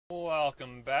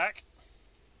Welcome back.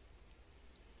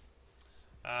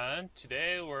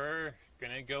 Today we're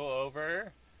gonna go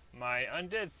over my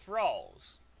undead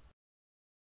thralls.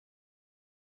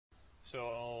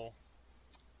 So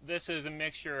this is a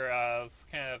mixture of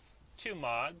kind of two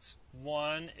mods.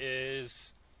 One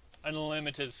is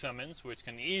unlimited summons, which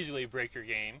can easily break your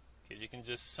game because you can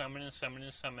just summon and summon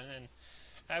and summon and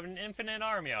have an infinite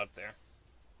army out there.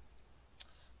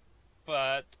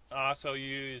 But also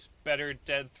use better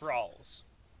dead thralls.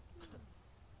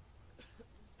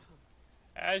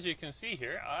 As you can see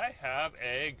here, I have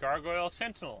a gargoyle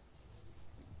sentinel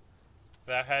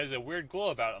that has a weird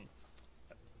glow about him.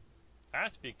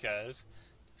 That's because,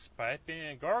 despite being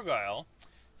a gargoyle,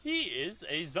 he is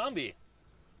a zombie.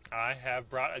 I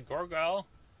have brought a gargoyle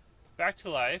back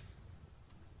to life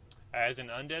as an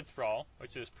undead thrall,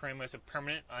 which is pretty much a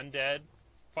permanent undead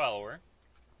follower.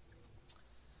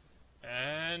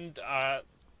 And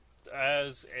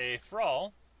as a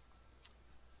thrall,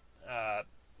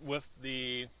 with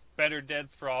the Better Dead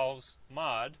Thralls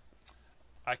mod,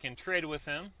 I can trade with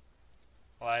him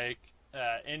like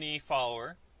any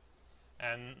follower,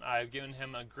 and I've given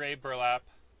him a gray burlap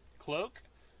cloak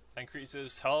that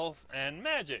increases health and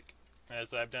magic,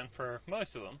 as I've done for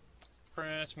most of them,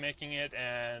 pretty much making it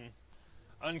an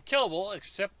unkillable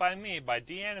except by me by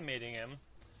deanimating him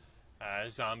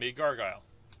as zombie gargoyle.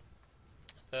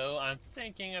 So I'm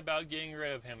thinking about getting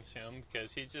rid of him soon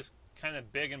because he's just kind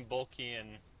of big and bulky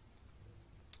and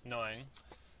annoying.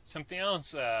 Something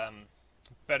else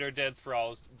Better Dead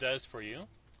Thralls does for you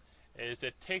is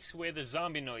it takes away the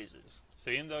zombie noises. So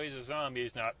even though he's a zombie,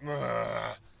 he's not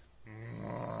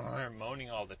moaning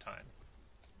all the time,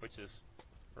 which is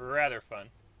rather fun.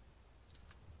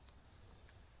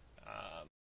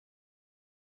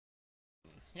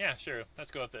 Yeah, sure,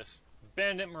 let's go with this.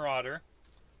 Bandit Marauder.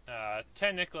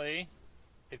 Technically,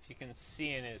 if you can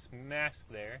see in his mask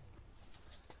there,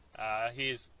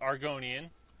 he's Argonian,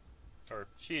 or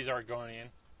she's Argonian,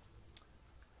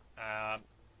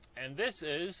 and this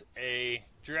is a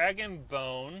Dragon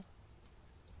Bone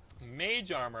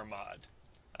Mage armor mod.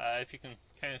 If you can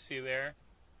kind of see there,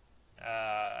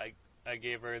 I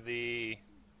gave her the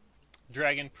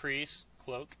Dragon Priest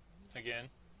cloak again,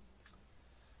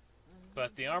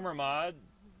 but the armor mod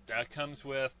comes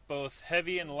with both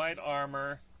heavy and light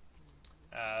armor,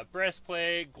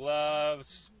 breastplate,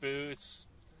 gloves, boots,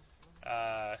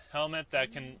 helmet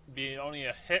that can be only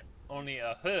a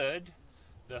hood,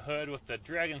 the hood with the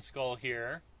dragon skull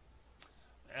here,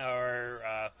 or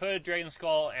hood, dragon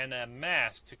skull, and a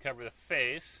mask to cover the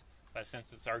face. But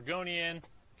since it's Argonian,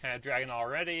 kind of dragon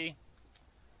already,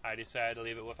 I decided to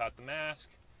leave it without the mask.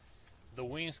 The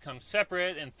wings come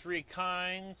separate in three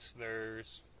kinds.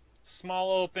 There's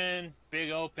small open,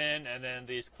 big open, and then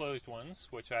these closed ones,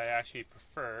 which I actually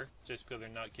prefer just because they're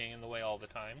not getting in the way all the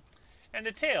time. And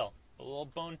a tail, a little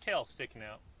bone tail sticking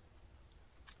out.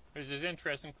 Which is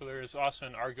interesting because there's also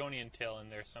an Argonian tail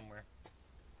in there somewhere.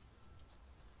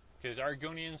 Because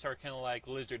Argonians are kind of like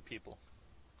lizard people.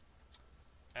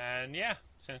 And yeah,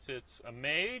 since it's a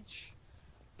mage,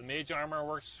 the mage armor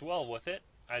works well with it.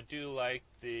 I do like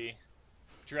the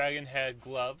dragon head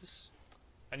gloves.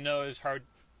 I know it's hard.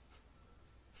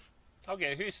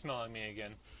 Okay, who's smelling me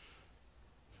again?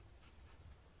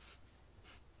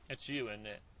 It's you, isn't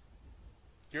it?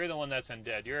 You're the one that's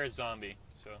undead. You're a zombie,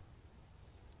 so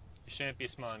you shouldn't be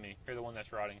smelling me. You're the one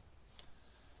that's rotting.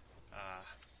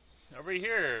 Over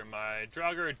here, my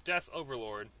Draugr Death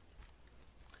Overlord.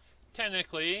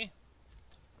 Technically,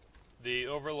 the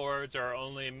overlords are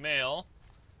only male,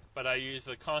 but I use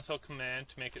the console command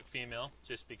to make it female,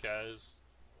 just because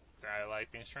I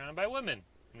like being surrounded by women.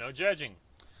 No judging.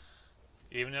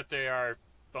 Even if they are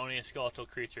bony and skeletal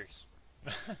creatures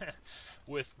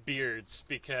with beards,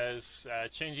 because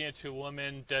changing it to a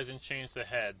woman doesn't change the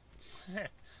head.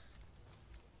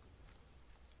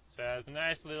 So it has a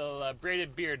nice little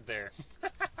braided beard there.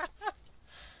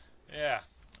 Yeah.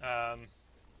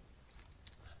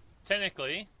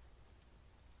 Technically,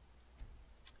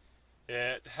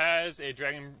 it has a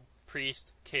Dragon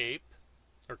Priest cape,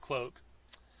 or cloak,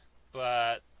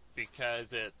 but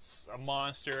because it's a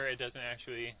monster, it doesn't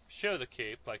actually show the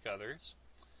cape like others.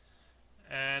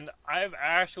 And I've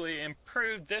actually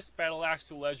improved this battle axe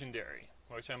to legendary,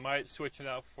 which I might switch it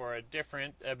out for a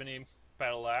different ebony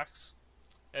battle axe.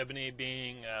 Ebony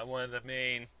being one of the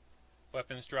main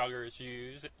weapons Draugrs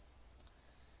use.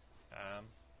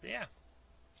 Yeah,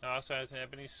 it also has an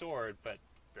ebony sword, but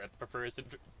that prefers the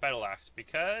battle axe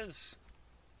because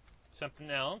something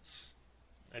else.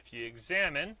 If you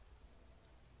examine,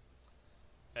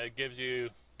 it gives you,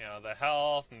 the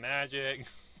health, magic,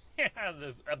 yeah,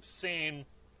 the obscene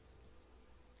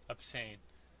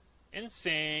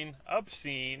insane,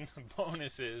 obscene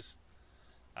bonuses.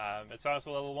 It's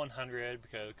also level 100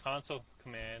 because console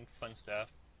command, fun stuff.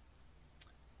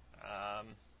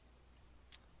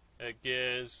 It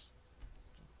gives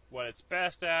what it's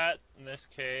best at. In this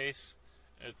case,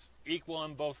 it's equal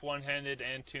in both one-handed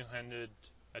and two-handed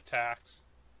attacks.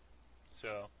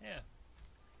 So, yeah.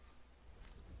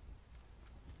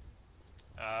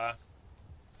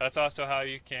 That's also how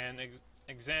you can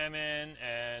examine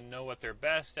and know what they're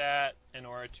best at in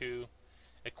order to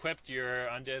equip your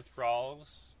undead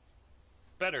thralls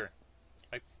better.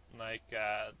 Like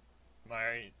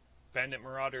my bandit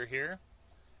marauder here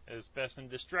is best in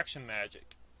destruction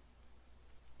magic,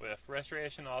 with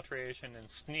restoration, alteration, and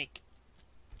sneak,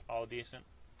 all decent.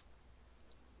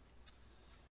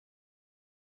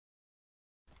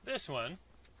 This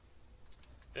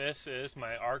is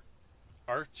my arch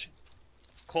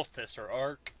cultist or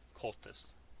arc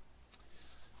cultist.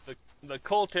 The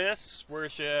cultists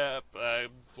worship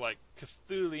like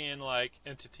Cthulhian-like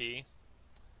entity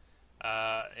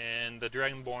in the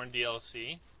Dragonborn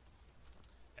DLC,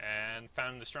 and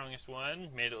found the strongest one,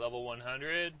 made it level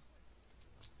 100,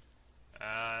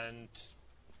 and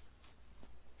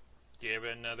gave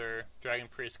it another Dragon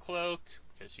Priest cloak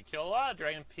because you kill a lot of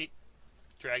Dragon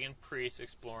Priests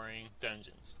exploring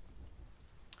dungeons.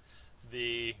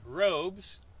 The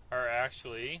robes are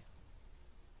actually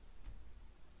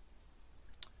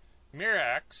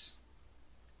Mirax.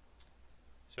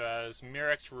 So as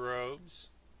Mirax robes,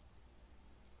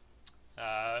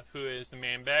 who is the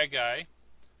main bad guy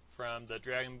from the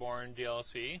Dragonborn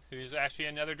DLC, who's actually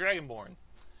another Dragonborn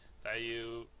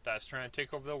that's trying to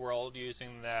take over the world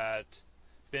using that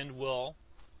bend will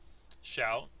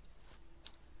shout.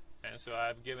 And so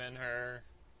I've given her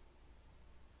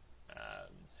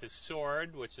his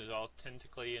sword, which is all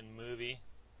tentacly and movie,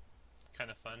 kind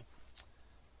of fun,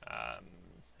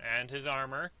 and his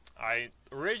armor. I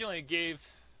originally gave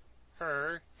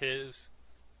her his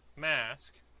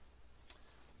mask,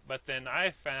 but then I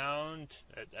found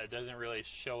it doesn't really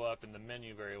show up in the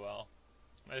menu very well.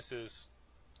 This is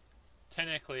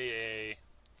technically a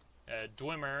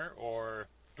Dwemer or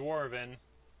Dwarven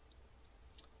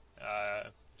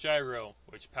gyro,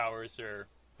 which powers their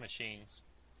machines.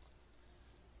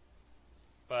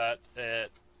 But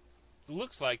it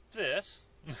looks like this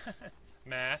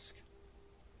mask,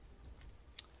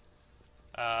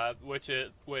 which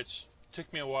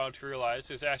took me a while to realize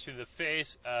is actually the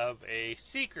face of a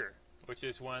seeker, which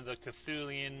is one of the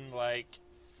Cthulhian-like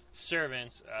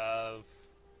servants of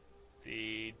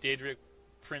the Daedric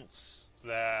prince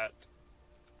that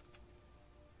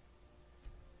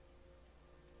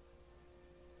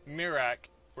Mirax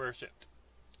worshipped.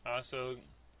 I also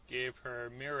gave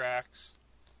her Mirax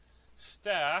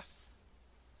staff,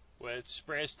 which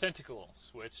sprays tentacles,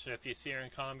 which if you see her in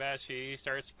combat, she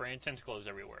starts spraying tentacles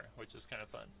everywhere, which is kind of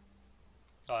fun.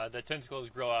 The tentacles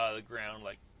grow out of the ground,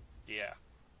 like, yeah,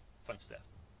 fun stuff.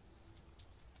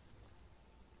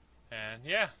 And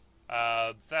yeah,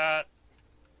 that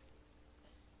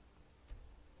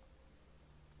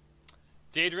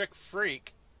Daedric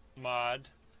Freak mod,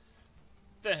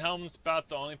 the helm's about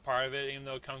the only part of it, even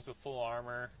though it comes with full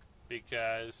armor,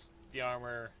 because the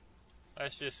armor,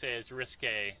 let's just say, is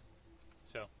risque.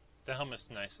 So the helmet's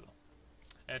nice though,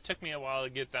 and it took me a while to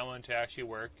get that one to actually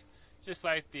work, just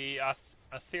like the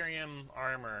Ethereum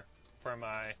armor for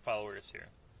my followers here.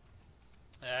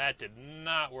 That did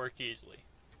not work easily.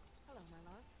 Hello, my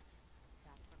love.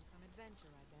 Back from some adventure,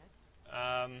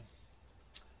 I bet.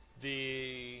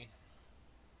 The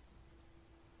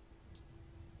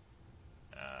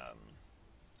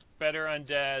better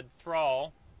undead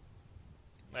thrall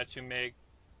lets you make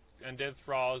undead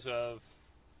thralls of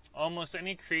almost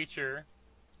any creature.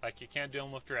 Like, you can't do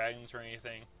them with dragons or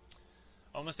anything.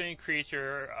 Almost any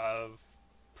creature of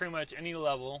pretty much any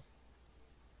level,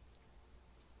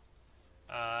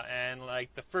 and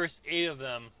like the first 8 of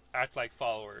them act like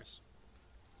followers,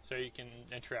 so you can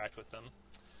interact with them.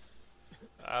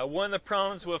 One of the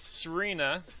problems with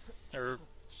Serena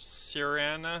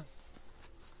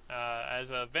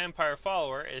as a vampire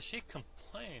follower is she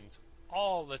complains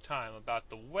all the time about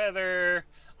the weather.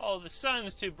 Oh, the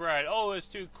sun's too bright. Oh, it's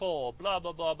too cold. Blah,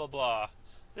 blah, blah, blah, blah.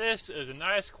 This is a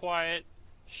nice, quiet,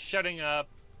 shutting up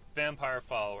vampire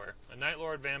follower. A Night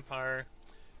Lord vampire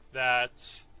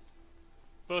that's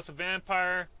both a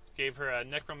vampire, gave her a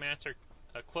necromancer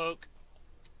cloak,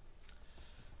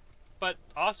 but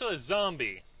also a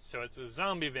zombie. So it's a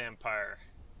zombie vampire,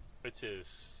 which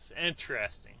is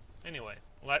interesting. Anyway,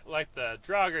 like the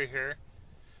Draugr here,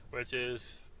 which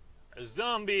is a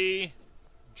zombie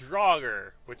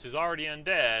Draugr, which is already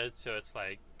undead, so it's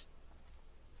like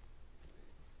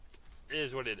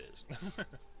is what it is.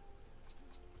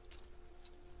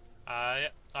 I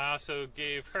also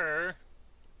gave her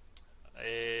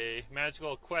a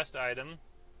magical quest item,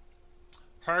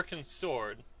 Harken's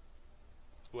Sword,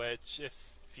 which, if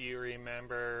you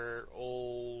remember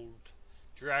old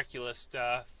Dracula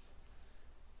stuff,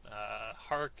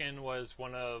 Harken was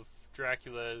one of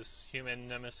Dracula's human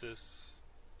nemesis.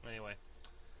 Anyway,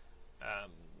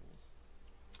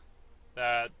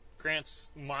 that grants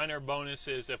minor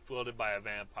bonuses if wielded by a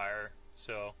vampire.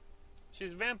 So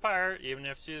she's a vampire, even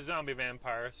if she's a zombie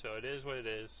vampire, so it is what it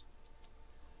is.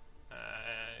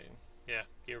 Yeah,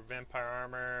 give her vampire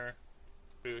armor,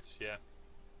 boots, yeah.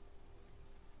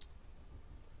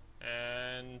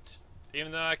 And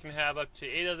even though I can have up to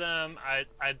 8 of them,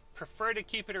 I'd prefer to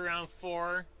keep it around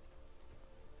 4.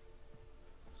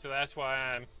 So that's why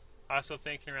I'm also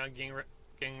thinking around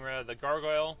getting rid of the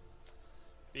gargoyle.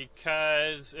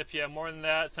 Because if you have more than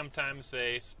that, sometimes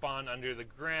they spawn under the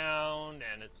ground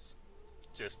and it's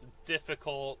just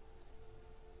difficult.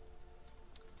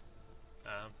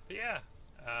 But yeah,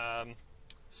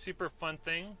 super fun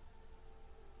thing.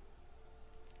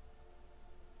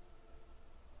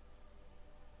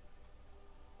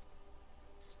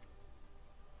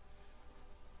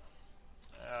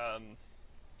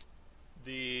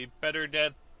 The Better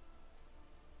Dead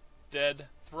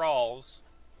Thralls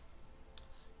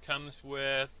comes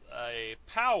with a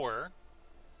power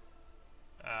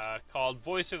called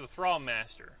Voice of the Thrall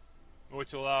Master,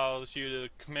 which allows you to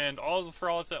command all the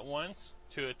thralls at once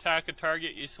to attack a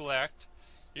target you select.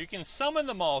 You can summon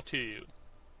them all to you.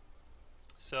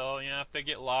 So, you know, if they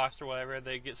get lost or whatever,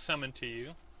 they get summoned to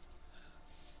you.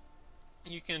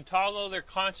 You can toggle their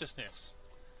consciousness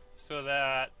so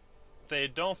that they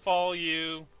don't follow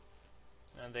you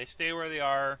and they stay where they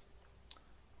are.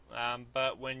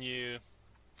 But when you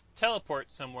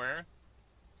teleport somewhere,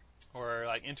 or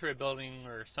like enter a building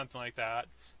or something like that,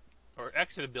 or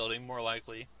exit a building more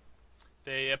likely,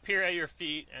 they appear at your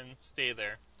feet and stay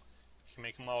there. You can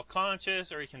make them all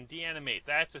conscious, or you can deanimate.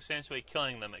 That's essentially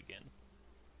killing them again.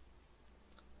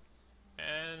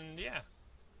 And yeah.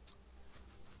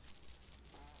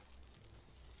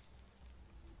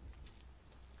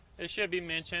 It should be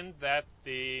mentioned that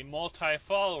the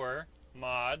multi-follower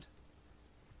mod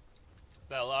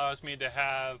that allows me to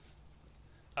have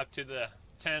up to the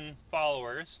 10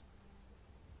 followers.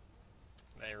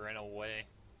 They ran away.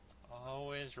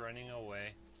 Always running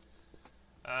away.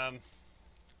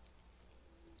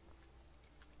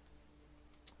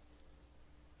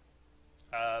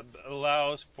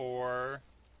 Allows for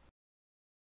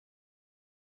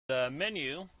the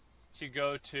menu to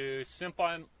go to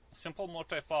simple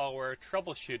multi-follower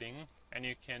troubleshooting, and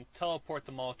you can teleport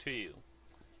them all to you.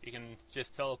 You can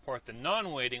just teleport the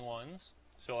non-waiting ones,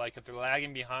 so like if they're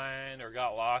lagging behind or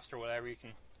got lost or whatever, you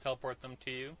can teleport them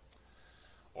to you.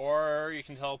 Or you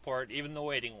can teleport even the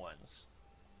waiting ones.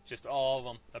 Just all of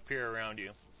them appear around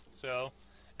you. So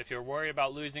if you're worried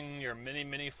about losing your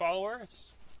many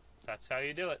followers, that's how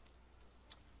you do it.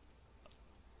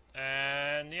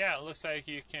 And yeah, it looks like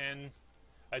you can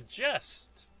adjust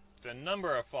the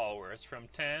number of followers from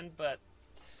 10, but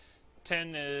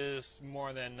 10 is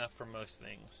more than enough for most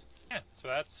things. Yeah, so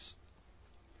that's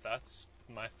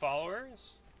my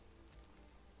followers,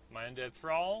 my undead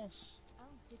thralls. Oh,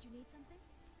 did you need something?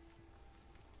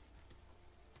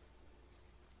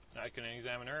 I can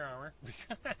examine her armor.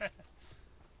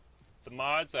 The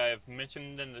mods I've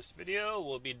mentioned in this video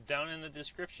will be down in the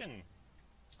description.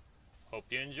 Hope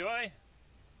you enjoy.